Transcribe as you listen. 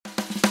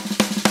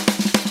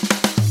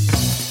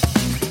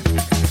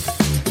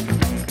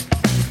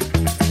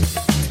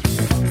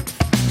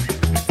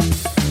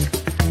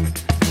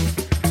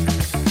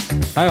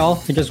Hi,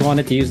 all. I just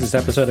wanted to use this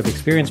episode of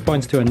Experience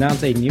Points to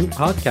announce a new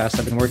podcast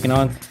I've been working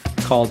on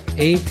called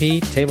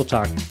AP Table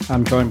Talk.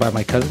 I'm joined by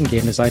my cousin,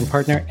 game design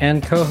partner,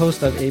 and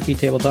co-host of AP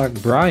Table Talk,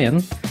 Brian,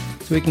 so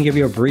we can give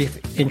you a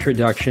brief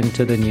introduction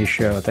to the new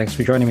show. Thanks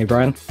for joining me,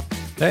 Brian.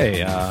 Hey,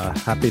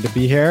 happy to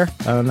be here,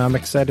 and I'm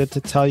excited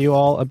to tell you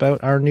all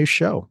about our new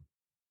show.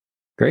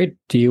 Great.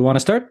 Do you want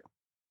to start?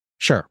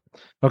 Sure.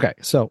 Okay,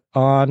 so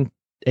on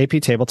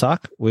AP Table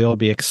Talk, we'll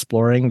be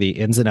exploring the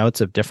ins and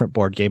outs of different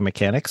board game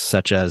mechanics,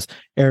 such as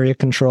area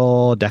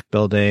control, deck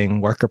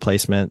building, worker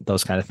placement,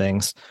 those kind of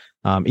things.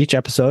 Each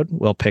episode,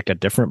 we'll pick a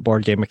different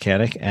board game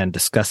mechanic and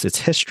discuss its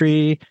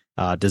history,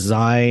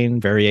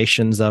 design,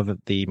 variations of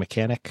the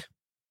mechanic.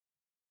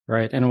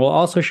 Right. And we'll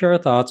also share our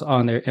thoughts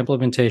on their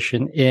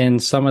implementation in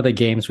some of the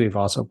games we've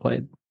also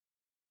played.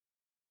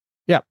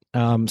 Yeah.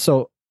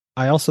 So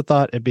I also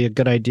thought it'd be a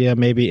good idea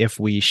maybe if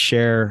we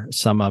share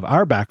some of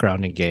our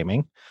background in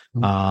gaming.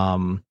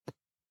 And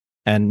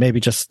maybe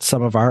just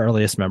some of our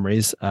earliest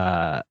memories.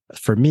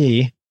 For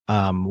me,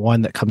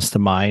 one that comes to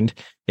mind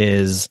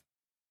is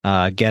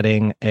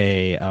getting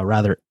a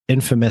rather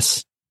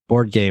infamous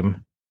board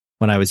game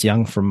when I was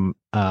young from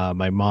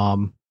my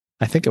mom.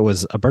 I think it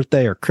was a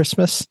birthday or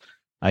Christmas.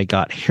 I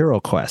got Hero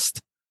Quest.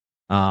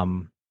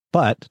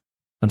 But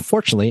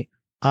unfortunately,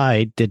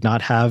 I did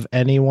not have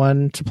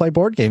anyone to play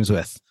board games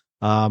with.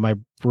 My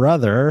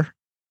brother,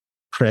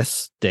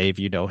 Chris, Dave,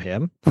 you know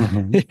him,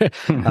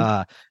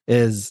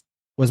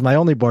 was my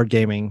only board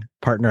gaming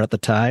partner at the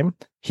time.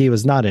 He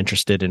was not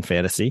interested in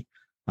fantasy.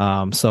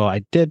 So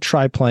I did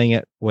try playing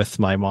it with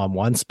my mom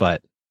once,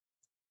 but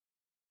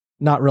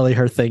not really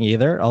her thing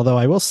either. Although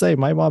I will say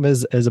my mom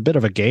is a bit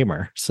of a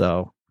gamer.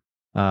 So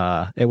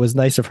it was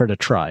nice of her to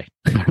try.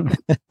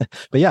 But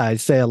yeah,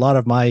 I'd say a lot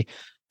of my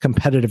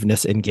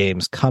competitiveness in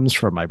games comes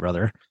from my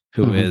brother,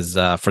 who is,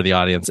 for the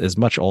audience, is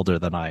much older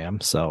than I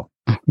am. So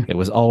it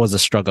was always a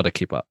struggle to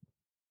keep up.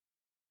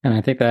 And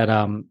I think that,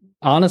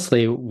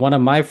 honestly, one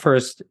of my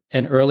first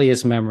and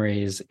earliest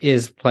memories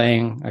is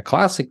playing a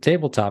classic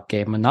tabletop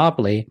game,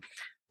 Monopoly,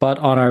 but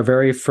on our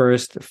very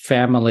first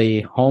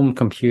family home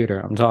computer.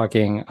 I'm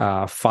talking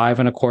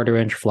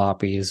 5.25-inch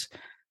floppies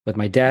with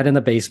my dad in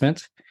the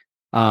basement,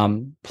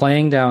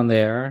 playing down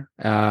there,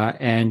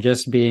 and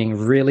just being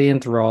really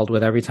enthralled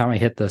with every time I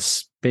hit the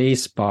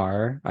space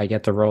bar, I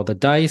get to roll the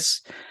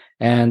dice,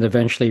 and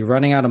eventually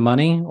running out of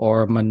money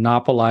or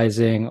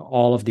monopolizing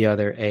all of the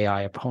other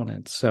AI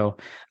opponents. So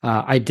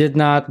I did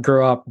not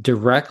grow up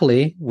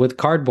directly with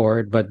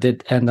cardboard, but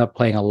did end up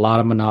playing a lot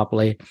of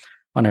Monopoly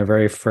on our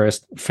very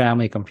first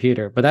family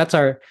computer. But that's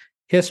our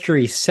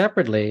history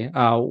separately.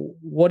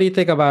 What do you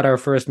think about our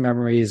first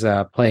memories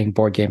playing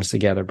board games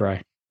together,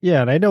 Brian? Yeah,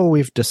 and I know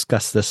we've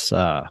discussed this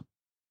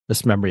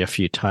memory a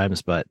few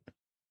times, but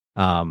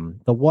the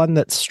one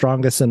that's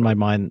strongest in my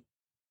mind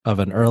of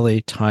an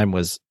early time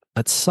was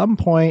at some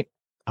point,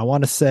 I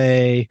want to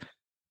say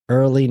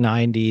early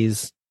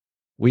 90s,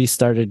 we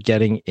started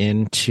getting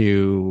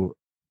into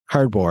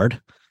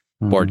cardboard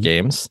board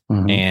games,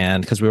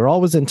 and because we were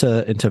always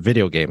into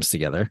video games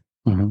together.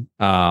 And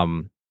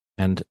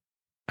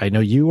I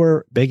know you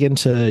were big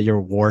into your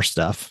war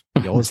stuff.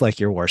 You always like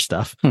your war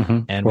stuff,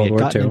 and we had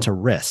gotten into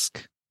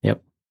Risk.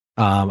 Yep.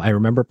 I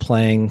remember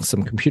playing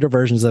some computer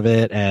versions of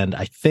it, and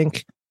I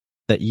think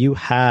that you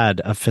had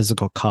a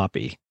physical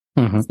copy.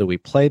 So we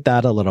played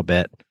that a little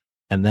bit.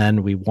 And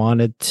then we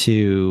wanted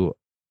to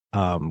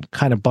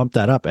kind of bump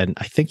that up. And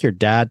I think your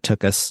dad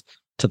took us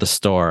to the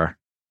store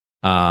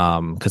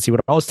because he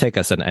would always take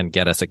us and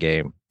get us a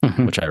game,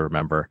 which I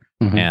remember.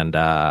 And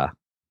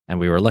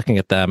we were looking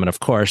at them. And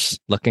of course,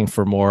 looking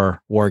for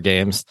more war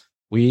games,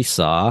 we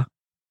saw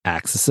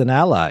Axis and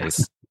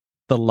Allies,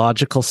 the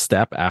logical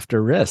step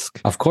after Risk.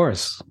 Of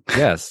course.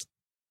 Yes.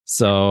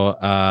 So,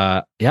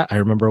 yeah, I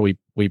remember we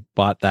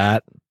bought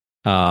that,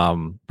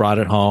 brought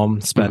it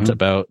home, spent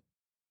about,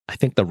 I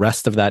think, the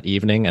rest of that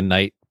evening and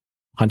night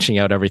punching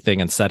out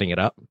everything and setting it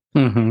up.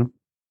 And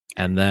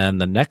then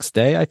the next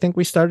day, I think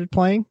we started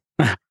playing.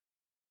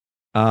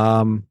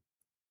 And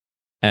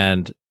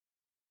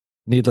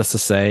needless to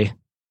say,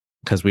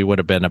 because I would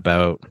have been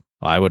about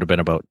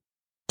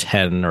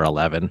 10 or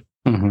 11.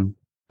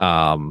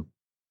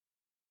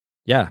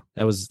 Yeah,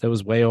 it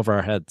was way over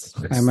our heads.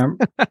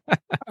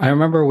 I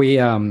remember we,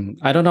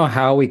 I don't know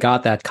how we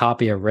got that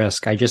copy of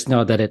Risk. I just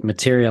know that it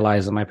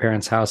materialized in my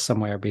parents' house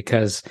somewhere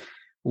because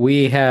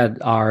we had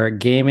our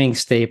gaming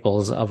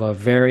staples of a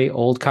very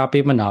old copy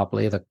of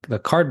Monopoly, the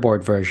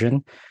cardboard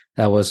version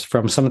that was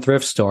from some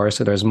thrift store.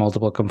 So there's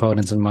multiple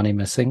components and money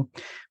missing.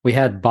 We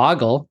had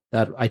Boggle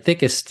that I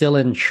think is still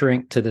in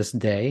shrink to this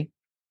day.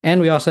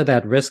 And we also had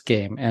that Risk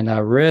game. And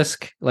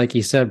Risk, like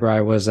you said,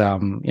 Brian, was,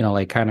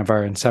 like kind of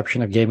our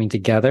inception of gaming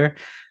together.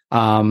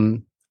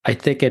 I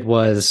think it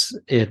was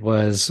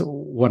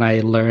when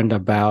I learned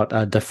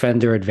about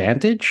Defender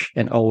Advantage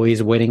and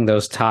always winning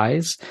those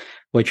ties,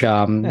 which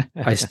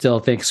I still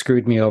think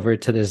screwed me over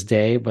to this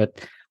day.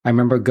 But I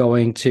remember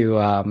going to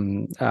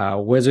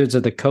Wizards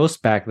of the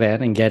Coast back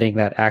then and getting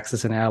that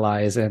Axis and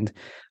Allies and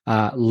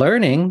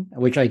learning,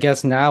 which I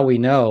guess now we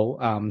know,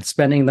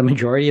 spending the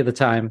majority of the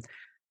time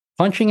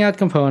punching out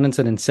components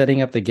and then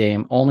setting up the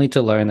game only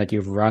to learn that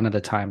you've run out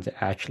of time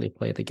to actually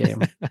play the game.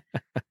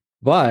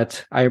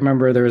 But I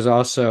remember there was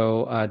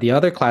also the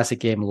other classic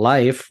game,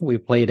 Life. We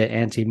played at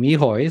Auntie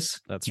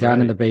Mihoy's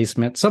down in the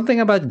basement. Something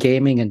about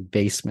gaming in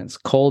basements,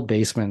 cold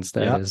basements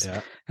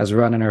has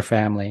run in our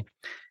family.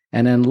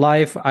 And in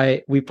Life,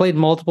 we played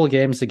multiple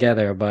games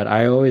together, but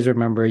I always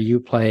remember you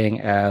playing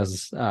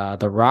as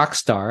the rock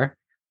star,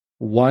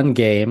 one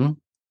game,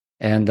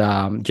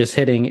 and just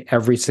hitting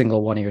every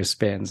single one of your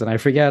spins. And I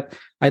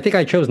think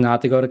I chose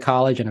not to go to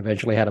college and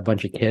eventually had a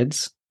bunch of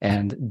kids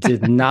and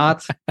did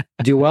not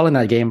do well in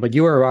that game, but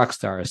you were a rock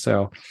star.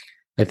 So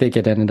I think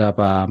it ended up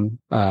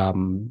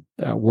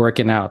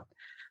working out.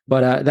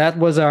 But that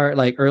was our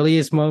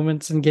earliest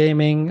moments in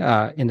gaming,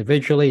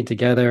 individually and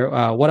together.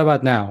 What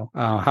about now?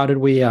 How did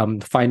we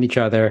find each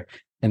other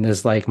in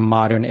this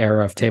modern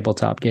era of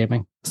tabletop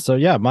gaming? So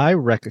yeah, my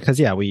record, because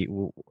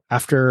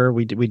after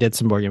we did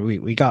some board game,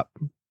 we got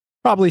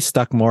probably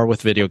stuck more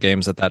with video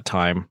games at that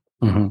time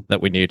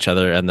that we knew each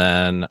other, and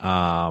then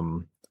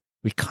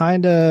we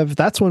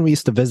that's when we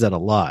used to visit a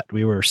lot.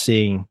 We were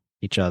seeing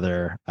each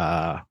other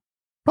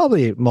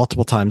probably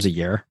multiple times a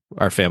year.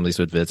 Our families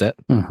would visit.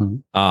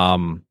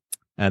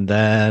 And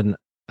then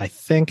I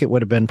think it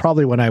would have been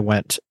probably when I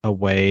went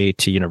away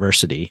to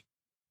university,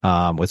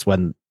 was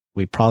when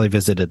we probably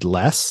visited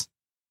less.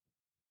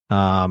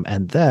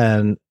 And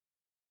then,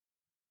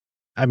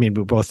 I mean,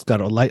 we both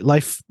got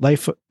life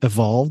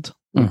evolved.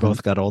 We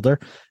both got older.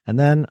 And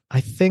then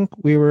I think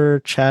we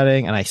were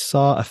chatting and I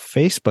saw a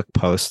Facebook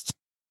post.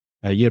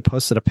 You had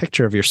posted a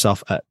picture of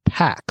yourself at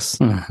PAX.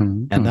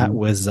 And that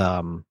was,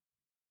 I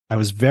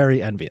was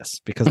very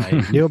envious because I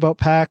knew about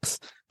PAX,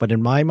 but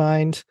in my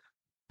mind,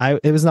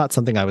 it was not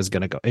something I was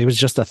going to go. It was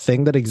just a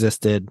thing that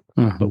existed,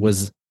 but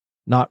was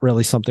not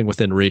really something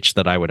within reach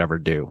that I would ever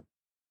do.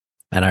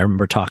 And I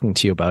remember talking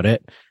to you about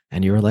it,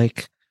 and you were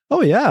like,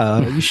 "Oh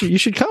yeah, you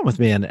should come with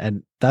me."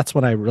 And that's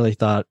when I really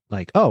thought,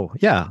 "Oh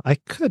yeah, I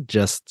could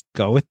just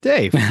go with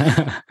Dave."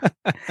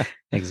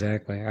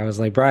 Exactly. I was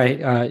like, "Bri,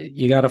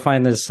 you got to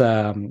find this."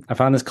 I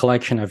found this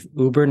collection of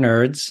Uber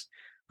nerds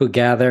who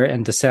gather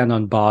and descend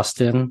on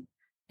Boston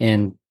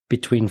in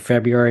between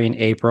February and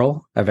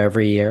April of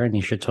every year, and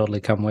you should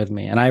totally come with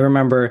me. And I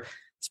remember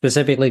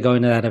specifically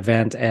going to that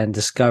event and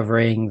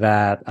discovering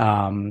that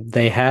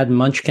they had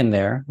Munchkin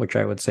there, which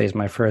I would say is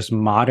my first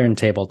modern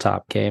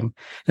tabletop game,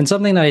 and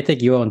something that I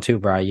think you own too,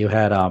 Bri. You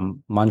had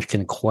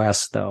Munchkin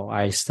Quest, though.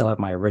 I still have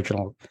my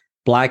original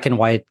black and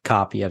white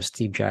copy of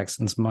Steve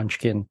Jackson's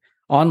Munchkin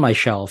on my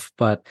shelf,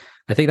 but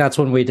I think that's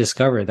when we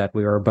discovered that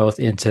we were both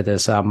into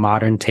this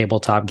modern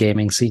tabletop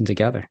gaming scene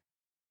together.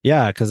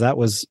 Yeah, because that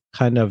was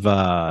kind of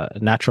a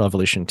natural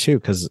evolution too.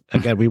 Because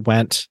again, we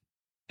went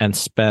and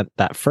spent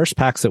that first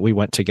PAX that we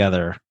went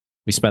together.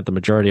 We spent the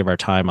majority of our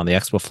time on the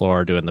expo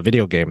floor doing the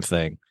video game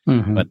thing.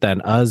 But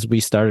then as we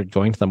started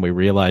going to them, we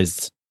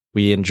realized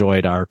we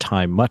enjoyed our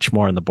time much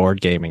more in the board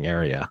gaming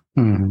area.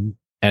 And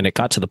it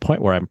got to the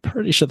point where I'm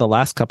pretty sure the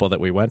last couple that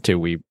we went to,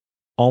 we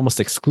almost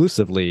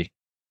exclusively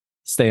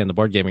stay in the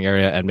board gaming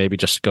area and maybe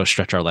just go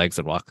stretch our legs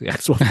and walk the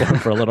expo floor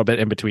for a little bit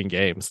in between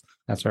games.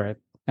 That's right.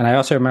 And I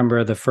also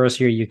remember the first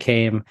year you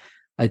came,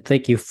 I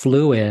think you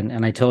flew in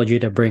and I told you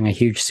to bring a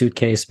huge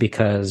suitcase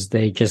because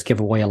they just give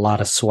away a lot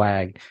of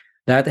swag.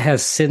 That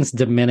has since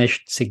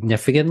diminished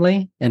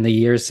significantly in the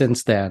years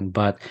since then,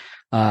 but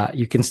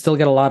you can still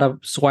get a lot of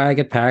swag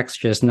at PAX,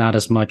 just not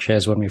as much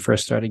as when we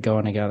first started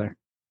going together.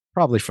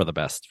 Probably for the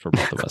best for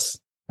both of us.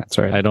 That's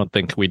right. I don't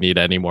think we need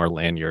any more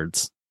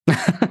lanyards.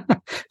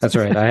 That's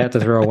right. I had to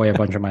throw away a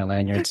bunch of my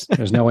lanyards.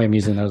 There's no way I'm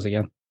using those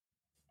again.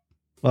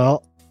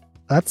 Well,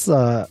 that's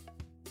a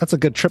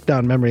good trip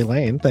down memory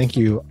lane. Thank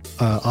you,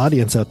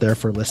 audience out there,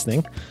 for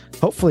listening.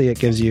 Hopefully it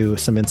gives you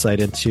some insight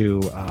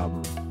into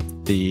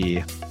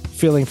the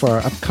feeling for our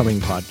upcoming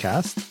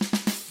podcast.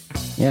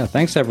 Yeah,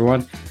 thanks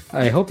everyone.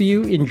 I hope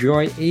you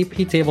enjoy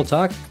AP Table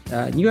Talk.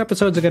 New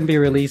episodes are going to be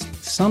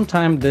released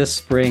sometime this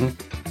spring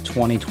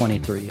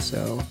 2023.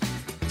 So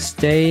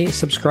stay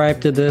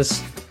subscribed to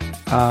this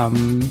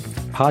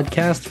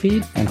podcast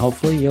feed, and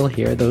hopefully you'll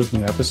hear those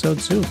new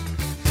episodes soon.